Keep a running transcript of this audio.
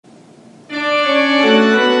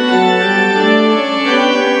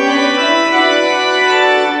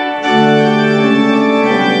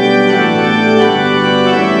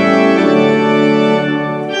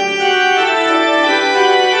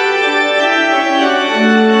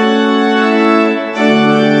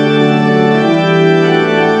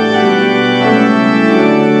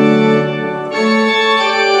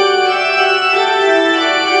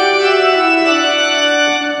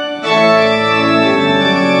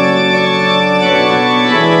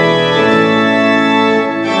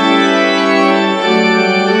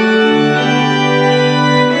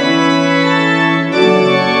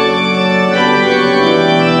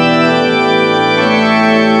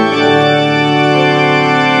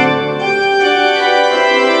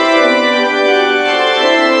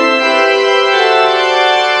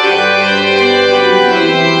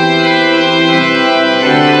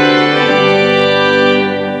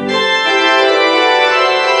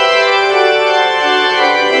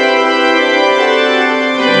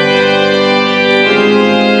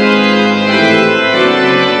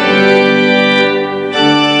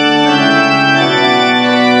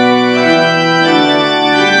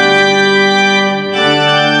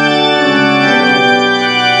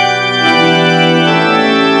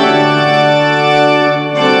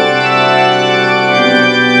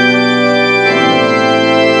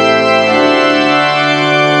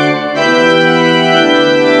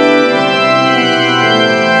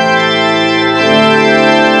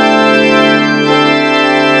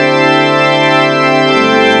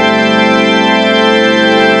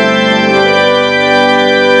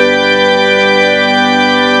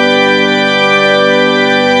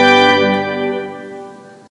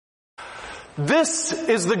This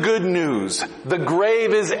is the good news. The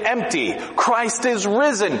grave is empty. Christ is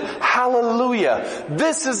risen. Hallelujah.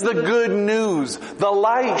 This is the good news. The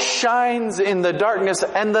light shines in the darkness,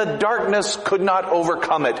 and the darkness could not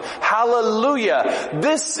overcome it. Hallelujah.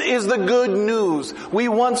 This is the good news. We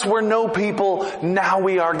once were no people. Now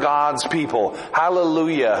we are God's people.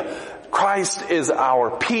 Hallelujah. Christ is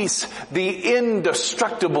our peace, the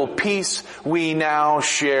indestructible peace we now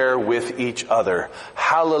share with each other.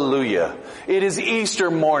 Hallelujah. It is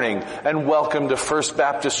Easter morning, and welcome to First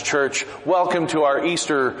Baptist Church. Welcome to our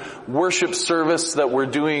Easter worship service that we're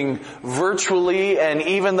doing virtually. And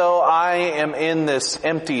even though I am in this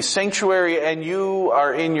empty sanctuary and you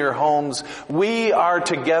are in your homes, we are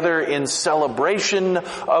together in celebration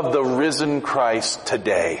of the risen Christ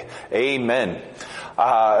today. Amen.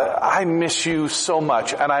 I miss you so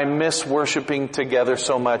much, and I miss worshiping together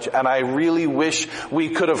so much, and I really wish we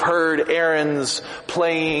could have heard Aaron's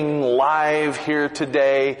playing live here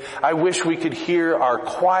today. I wish we could hear our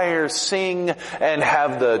choir sing and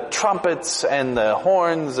have the trumpets and the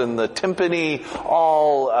horns and the timpani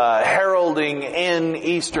all heralding in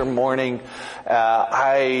Easter morning.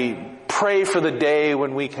 I pray for the day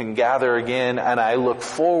when we can gather again, and I look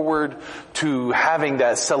forward to having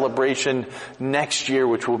that celebration next year,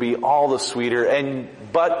 which will be all the sweeter.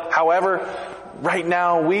 However, right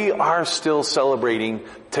now we are still celebrating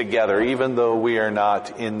together, even though we are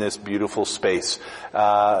not in this beautiful space.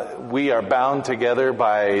 We are bound together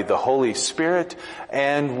by the Holy Spirit,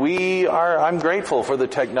 and I'm grateful for the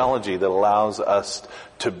technology that allows us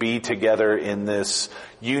to be together in this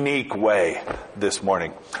unique way this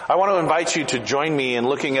morning. I want to invite you to join me in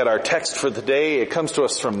looking at our text for the day. It comes to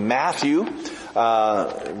us from Matthew,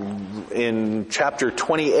 in chapter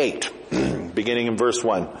 28, beginning in verse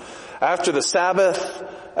 1. After the Sabbath,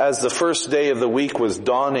 as the first day of the week was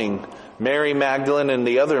dawning, Mary Magdalene and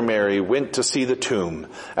the other Mary went to see the tomb.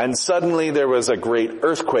 And suddenly there was a great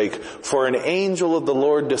earthquake, for an angel of the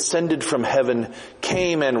Lord descended from heaven,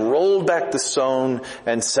 came and rolled back the stone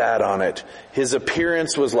and sat on it. His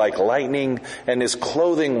appearance was like lightning, and his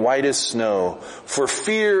clothing white as snow. For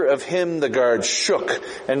fear of him the guards shook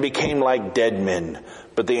and became like dead men.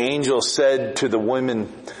 But the angel said to the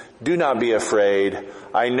women, "Do not be afraid.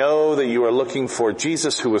 I know that you are looking for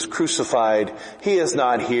Jesus who was crucified. He is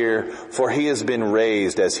not here, for he has been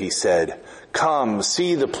raised, as he said. Come,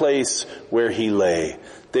 see the place where he lay.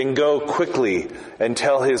 Then go quickly and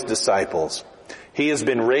tell his disciples. He has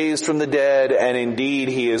been raised from the dead, and indeed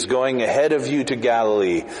he is going ahead of you to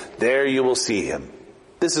Galilee. There you will see him.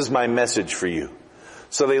 This is my message for you."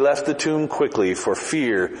 So they left the tomb quickly with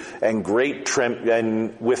fear and great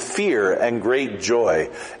joy,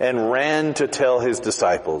 and ran to tell his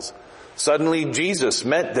disciples. Suddenly Jesus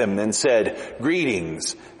met them and said,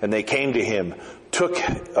 "Greetings." And they came to him, took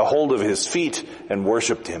a hold of his feet, and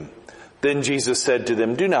worshipped him. Then Jesus said to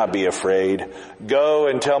them, "Do not be afraid. Go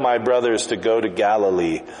and tell my brothers to go to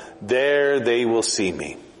Galilee. There they will see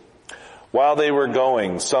me." While they were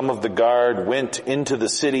going, some of the guard went into the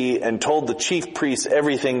city and told the chief priests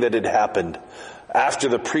everything that had happened. After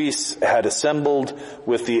the priests had assembled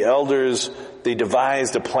with the elders, they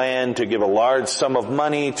devised a plan to give a large sum of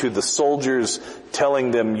money to the soldiers,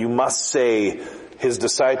 telling them, "You must say, 'His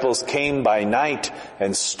disciples came by night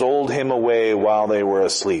and stole him away while they were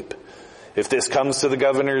asleep.' If this comes to the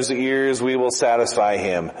governor's ears, we will satisfy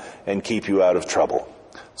him and keep you out of trouble."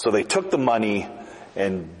 So they took the money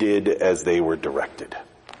and did as they were directed.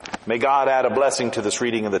 May God add a blessing to this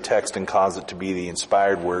reading of the text and cause it to be the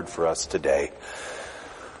inspired word for us today.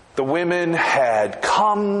 The women had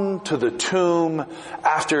come to the tomb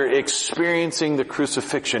after experiencing the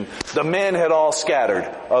crucifixion. The men had all scattered,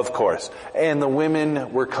 of course, and the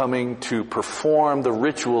women were coming to perform the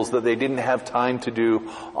rituals that they didn't have time to do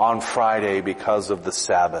on Friday because of the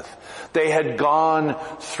Sabbath. They had gone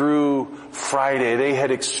through Friday. They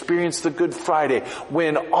had experienced the Good Friday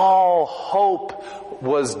when all hope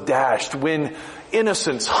was dashed, when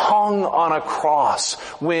innocence hung on a cross,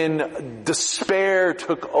 when despair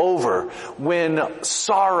took over, when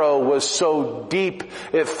sorrow was so deep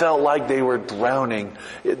it felt like they were drowning,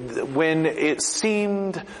 when it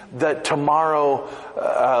seemed that tomorrow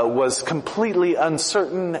was completely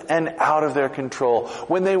uncertain and out of their control,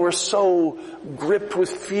 when they were so gripped with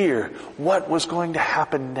fear. What was going to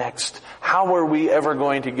happen next? How are we ever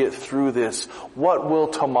going to get through this? What will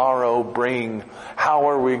tomorrow bring? How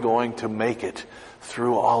are we going to make it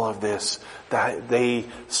through all of this? That they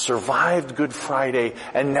survived Good Friday,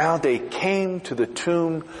 and now they came to the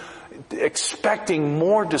tomb expecting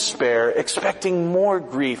more despair, expecting more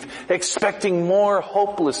grief, expecting more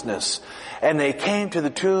hopelessness. And they came to the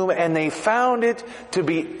tomb and they found it to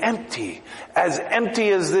be empty as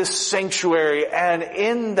this sanctuary. And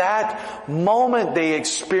in that moment they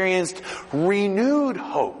experienced renewed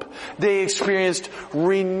hope. They experienced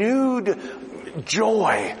renewed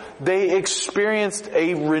joy. They experienced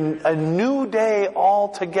a new day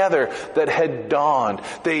altogether that had dawned.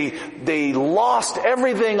 They lost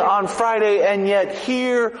everything on Friday, and yet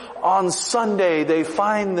here on Sunday they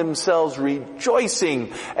find themselves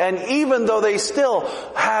rejoicing. And even though they still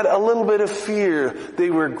had a little bit of fear, they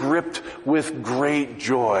were gripped with great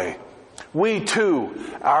joy. We too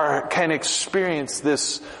can experience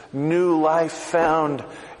this new life found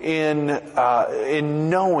in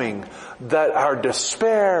knowing that our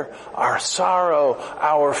despair, our sorrow,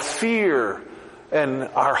 our fear, and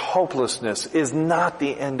our hopelessness is not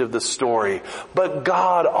the end of the story. But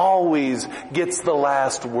God always gets the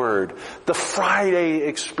last word. The Friday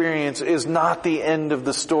experience is not the end of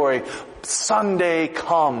the story. Sunday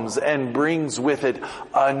comes and brings with it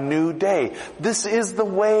a new day. This is the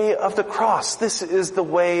way of the cross. This is the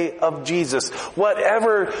way of Jesus.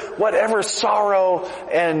 Whatever sorrow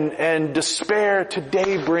and despair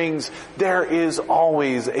today brings, there is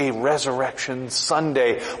always a resurrection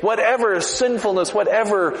Sunday. Whatever sinfulness,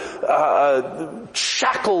 whatever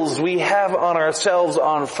shackles we have on ourselves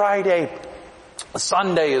on Friday,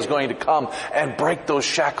 Sunday is going to come and break those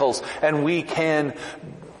shackles, and we can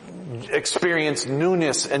experience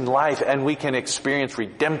newness in life, and we can experience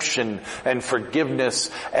redemption and forgiveness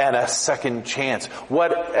and a second chance.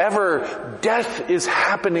 Whatever death is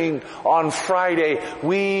happening on Friday,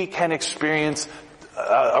 we can experience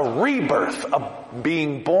a rebirth, of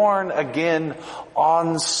being born again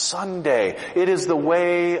on Sunday. It is the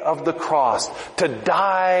way of the cross, to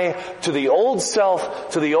die to the old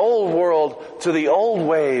self, to the old world, to the old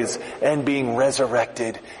ways, and being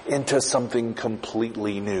resurrected into something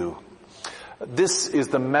completely new. This is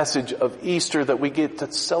the message of Easter that we get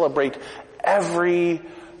to celebrate every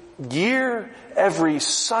year, every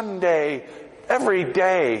Sunday, every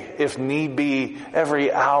day, if need be,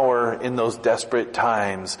 every hour in those desperate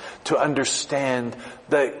times, to understand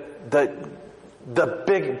that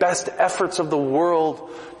the best efforts of the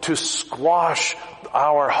world to squash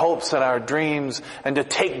our hopes and our dreams and to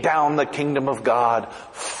take down the kingdom of God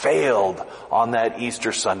failed on that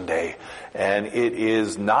Easter Sunday. And it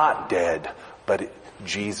is not dead, but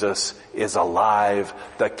Jesus is alive.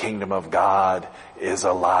 The kingdom of God is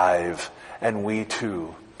alive. And we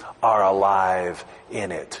too are alive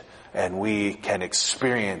in it. And we can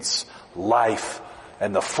experience life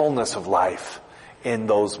and the fullness of life in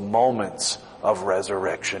those moments of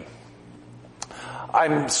resurrection.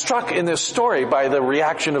 I'm struck in this story by the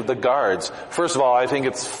reaction of the guards. First of all, I think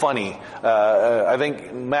it's funny. I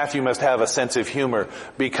think Matthew must have a sense of humor,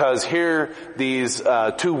 because here these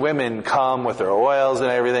two women come with their oils and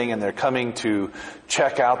everything, and they're coming to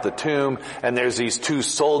check out the tomb, and there's these two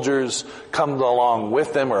soldiers come along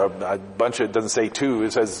with them, or a bunch of, it doesn't say two,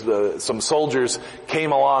 it says some soldiers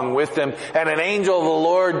came along with them, and an angel of the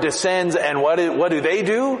Lord descends, and what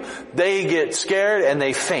do? They get scared and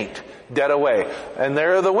they faint. Dead away. And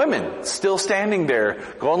there are the women still standing there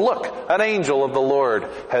going, look, an angel of the Lord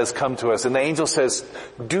has come to us. And the angel says,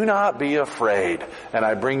 do not be afraid. And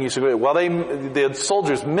I bring you so. Well, the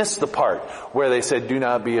soldiers missed the part where they said, do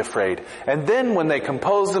not be afraid. And then when they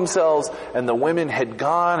composed themselves and the women had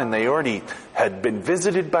gone and they already had been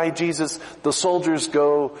visited by Jesus, the soldiers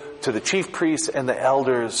go to the chief priests and the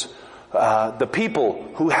elders, the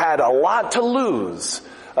people who had a lot to lose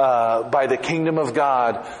by the kingdom of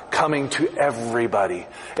God coming to everybody.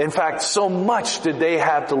 In fact, so much did they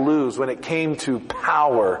have to lose when it came to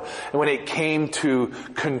power and when it came to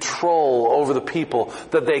control over the people,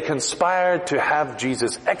 that they conspired to have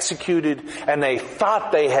Jesus executed, and they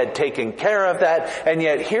thought they had taken care of that. And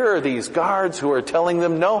yet here are these guards who are telling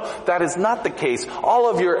them, no, that is not the case. All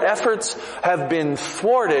of your efforts have been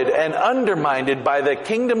thwarted and undermined by the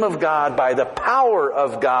kingdom of God, by the power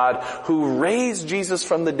of God, who raised Jesus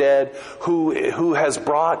from the dead, who has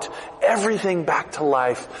brought everything back to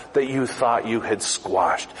life that you thought you had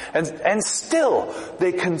squashed. And still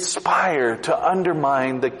they conspire to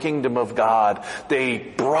undermine the kingdom of God. They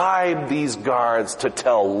bribe these guards to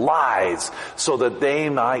tell lies so that they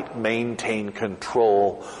might maintain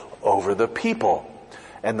control over the people.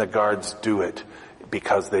 And the guards do it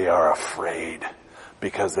because they are afraid,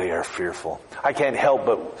 because they are fearful. I can't help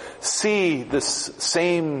but see this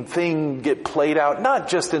same thing get played out, not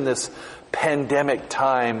just in this pandemic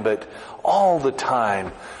time, but all the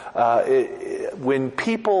time. when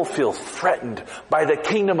people feel threatened by the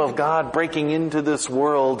kingdom of God breaking into this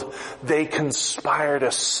world, they conspire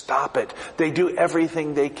to stop it. They do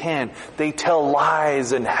everything they can. They tell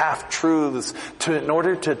lies and half-truths in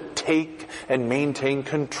order to take and maintain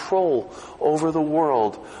control over the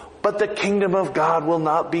world. But the kingdom of God will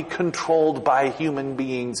not be controlled by human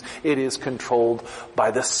beings. It is controlled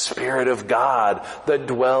by the Spirit of God that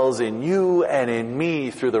dwells in you and in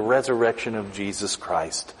me through the resurrection of Jesus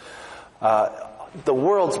Christ. The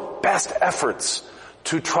world's best efforts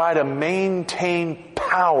to try to maintain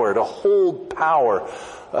power, to hold power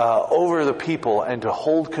over the people and to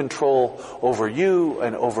hold control over you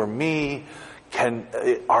and over me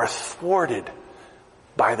are thwarted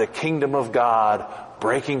by the kingdom of God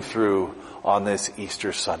breaking through on this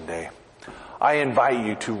Easter Sunday. I invite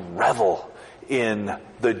you to revel in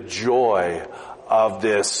the joy of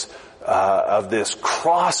this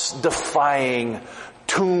cross-defying,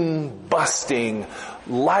 tomb-busting,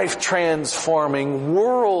 life-transforming,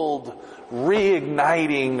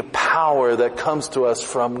 world-reigniting power that comes to us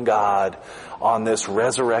from God on this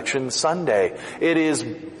Resurrection Sunday. It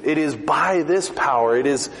is by this power, it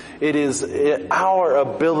is our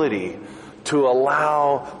ability to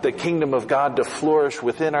allow the kingdom of God to flourish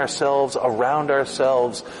within ourselves, around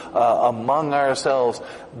ourselves, among ourselves,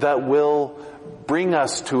 that will bring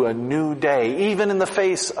us to a new day, even in the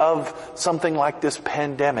face of something like this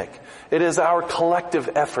pandemic. It is our collective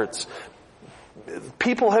efforts.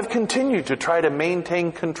 People have continued to try to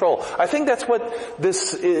maintain control. I think that's what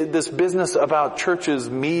this business about churches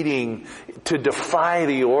meeting to defy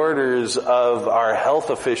the orders of our health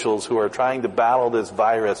officials who are trying to battle this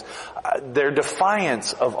virus. Their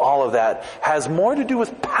defiance of all of that has more to do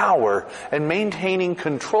with power and maintaining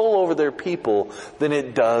control over their people than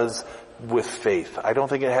it does with faith. I don't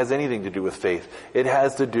think it has anything to do with faith. It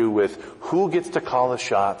has to do with who gets to call the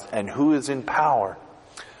shots and who is in power.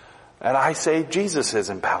 And I say Jesus is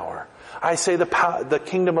in power. I say the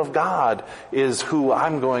kingdom of God is what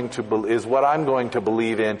I'm going to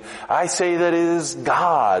believe in. I say that it is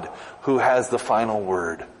God who has the final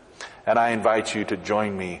word. And I invite you to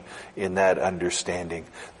join me in that understanding.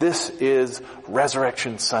 This is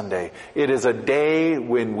Resurrection Sunday. It is a day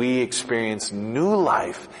when we experience new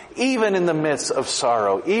life, even in the midst of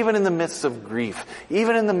sorrow, even in the midst of grief,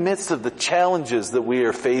 even in the midst of the challenges that we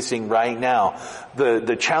are facing right now.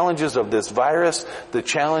 The challenges of this virus, the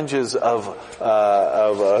challenges of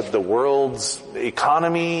the world's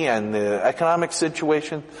economy and the economic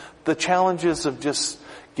situation, the challenges of just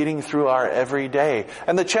getting through our everyday,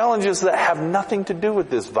 and the challenges that have nothing to do with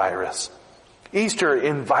this virus. Easter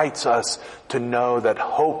invites us to know that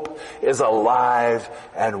hope is alive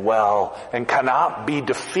and well and cannot be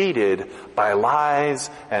defeated by lies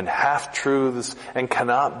and half-truths and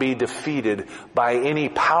cannot be defeated by any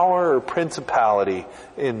power or principality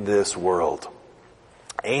in this world.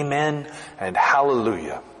 Amen and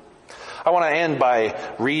hallelujah. I want to end by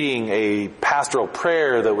reading a pastoral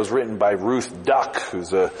prayer that was written by Ruth Duck,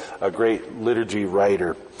 who's a great liturgy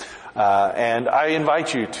writer. And I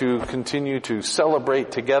invite you to continue to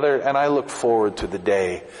celebrate together, and I look forward to the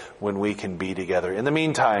day when we can be together. In the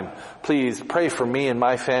meantime, please pray for me and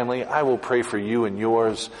my family. I will pray for you and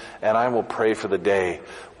yours, and I will pray for the day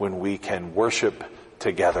when we can worship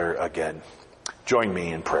together again. Join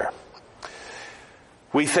me in prayer.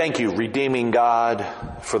 We thank you, redeeming God,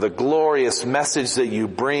 for the glorious message that you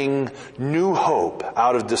bring, new hope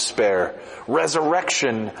out of despair,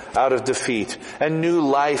 resurrection out of defeat, and new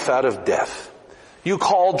life out of death. You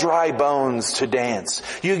call dry bones to dance.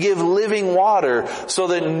 You give living water so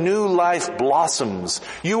that new life blossoms.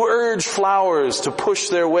 You urge flowers to push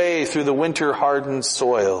their way through the winter-hardened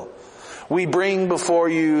soil. We bring before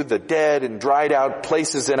you the dead and dried out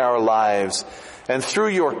places in our lives, and through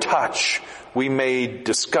your touch, we may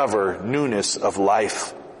discover newness of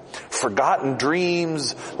life. Forgotten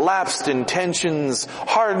dreams, lapsed intentions,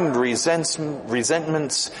 hardened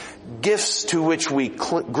resentments, griefs to which we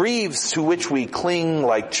cling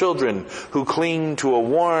like children who cling to a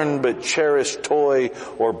worn but cherished toy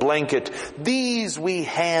or blanket. These we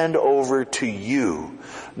hand over to you,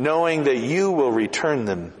 knowing that you will return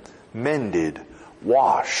them mended,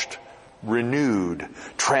 washed, renewed,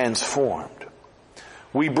 transformed.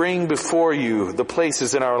 We bring before you the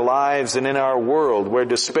places in our lives and in our world where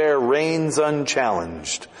despair reigns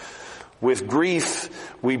unchallenged. With grief,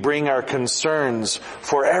 we bring our concerns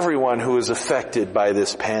for everyone who is affected by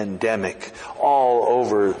this pandemic all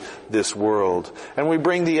over this world. And we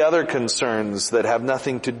bring the other concerns that have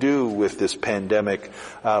nothing to do with this pandemic,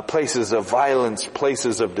 places of violence,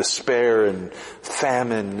 places of despair and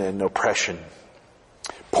famine and oppression.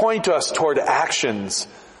 Point us toward actions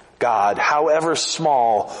God, however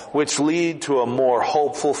small, which lead to a more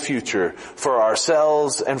hopeful future for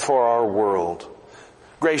ourselves and for our world.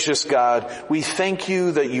 Gracious God, we thank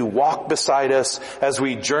you that you walk beside us as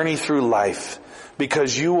we journey through life.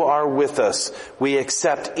 Because you are with us, we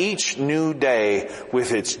accept each new day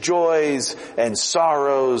with its joys and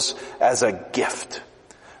sorrows as a gift.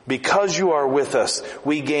 Because you are with us,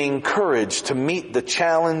 we gain courage to meet the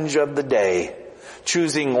challenge of the day,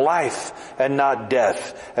 choosing life and not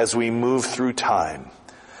death as we move through time.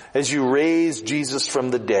 As you raise Jesus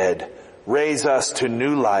from the dead, raise us to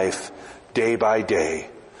new life day by day.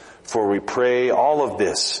 For we pray all of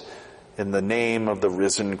this in the name of the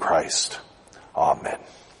risen Christ. Amen.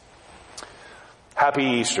 Happy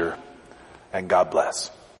Easter, and God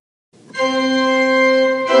bless.